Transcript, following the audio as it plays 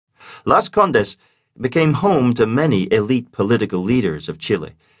Las Condes became home to many elite political leaders of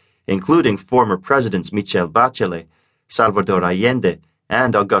Chile, including former presidents Michelle Bachelet, Salvador Allende,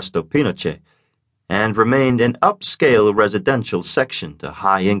 and Augusto Pinochet, and remained an upscale residential section to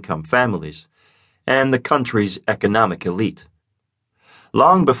high-income families and the country's economic elite.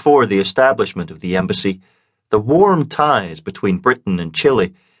 Long before the establishment of the embassy, the warm ties between Britain and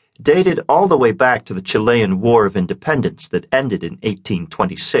Chile dated all the way back to the Chilean War of Independence that ended in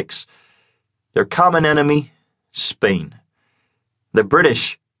 1826. Their common enemy, Spain. The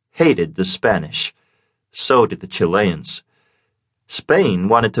British hated the Spanish. So did the Chileans. Spain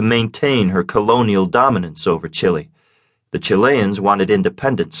wanted to maintain her colonial dominance over Chile. The Chileans wanted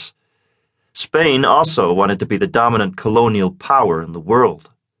independence. Spain also wanted to be the dominant colonial power in the world.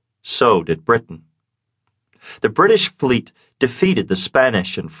 So did Britain. The British fleet defeated the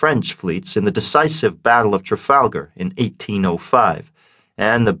Spanish and French fleets in the decisive Battle of Trafalgar in 1805,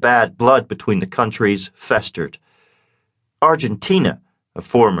 and the bad blood between the countries festered. Argentina, a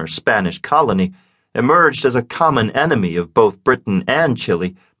former Spanish colony, emerged as a common enemy of both Britain and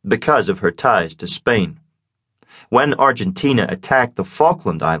Chile because of her ties to Spain. When Argentina attacked the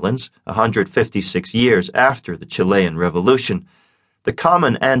Falkland Islands 156 years after the Chilean Revolution, the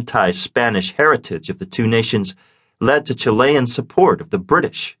common anti-Spanish heritage of the two nations led to Chilean support of the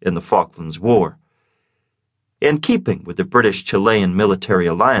British in the Falklands War. In keeping with the British-Chilean military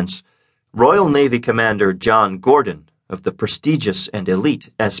alliance, Royal Navy Commander John Gordon of the prestigious and elite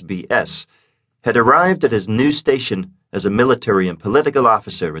SBS had arrived at his new station as a military and political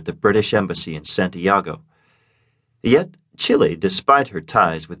officer at the British Embassy in Santiago. Yet Chile, despite her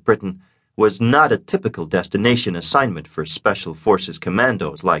ties with Britain, was not a typical destination assignment for Special Forces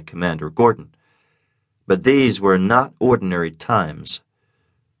commandos like Commander Gordon. But these were not ordinary times.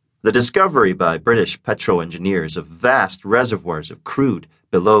 The discovery by British petro-engineers of vast reservoirs of crude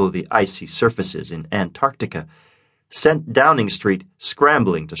below the icy surfaces in Antarctica sent Downing Street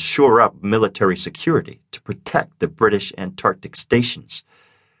scrambling to shore up military security to protect the British Antarctic stations.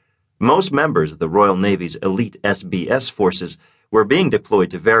 Most members of the Royal Navy's elite SBS forces were being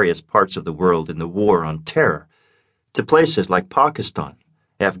deployed to various parts of the world in the War on Terror, to places like Pakistan,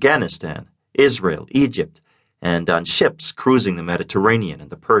 Afghanistan, Israel, Egypt, and on ships cruising the Mediterranean and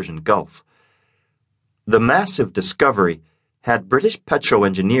the Persian Gulf. The massive discovery had British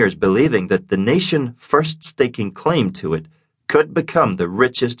petro-engineers believing that the nation first staking claim to it could become the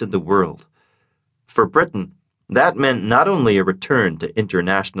richest in the world. For Britain, that meant not only a return to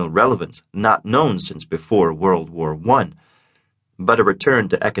international relevance not known since before World War I, but a return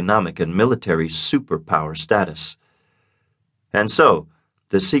to economic and military superpower status. And so,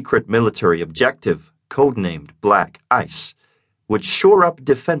 the secret military objective, codenamed Black Ice, would shore up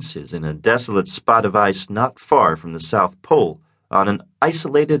defenses in a desolate spot of ice not far from the South Pole on an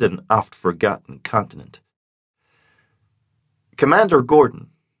isolated and oft-forgotten continent. Commander Gordon,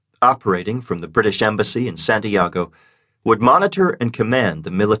 operating from the British Embassy in Santiago, would monitor and command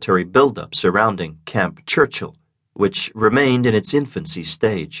the military buildup surrounding Camp Churchill, which remained in its infancy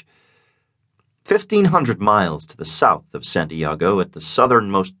stage. 1,500 miles to the south of Santiago, at the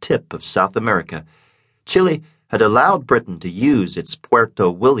southernmost tip of South America, Chile had allowed Britain to use its Puerto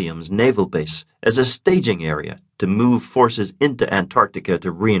Williams naval base as a staging area to move forces into Antarctica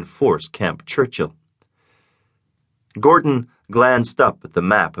to reinforce Camp Churchill. Gordon glanced up at the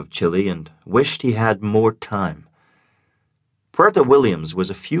map of Chile and wished he had more time. Puerto Williams was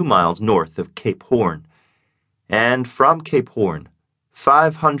a few miles north of Cape Horn, and from Cape Horn,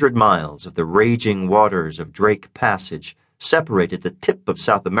 500 miles of the raging waters of Drake Passage separated the tip of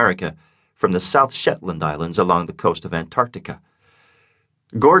South America from the South Shetland Islands along the coast of Antarctica.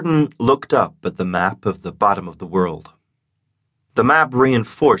 Gordon looked up at the map of the bottom of the world. The map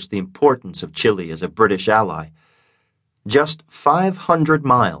reinforced the importance of Chile as a British ally. Just 500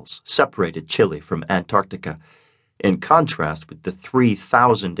 miles separated Chile from Antarctica, in contrast with the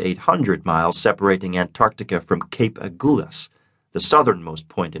 3,800 miles separating Antarctica from Cape Agulhas, the southernmost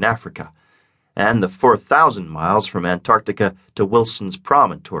point in Africa, and the 4,000 miles from Antarctica to Wilson's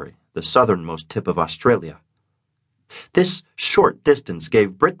Promontory, the southernmost tip of Australia. This short distance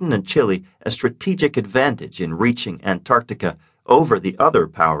gave Britain and Chile a strategic advantage in reaching Antarctica over the other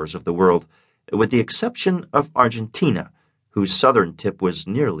powers of the world, with the exception of Argentina, whose southern tip was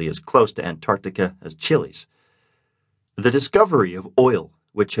nearly as close to Antarctica as Chile's. The discovery of oil,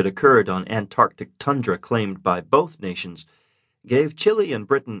 which had occurred on Antarctic tundra claimed by both nations, gave Chile and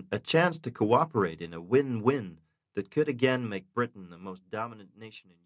Britain a chance to cooperate in a win-win that could again make Britain the most dominant nation in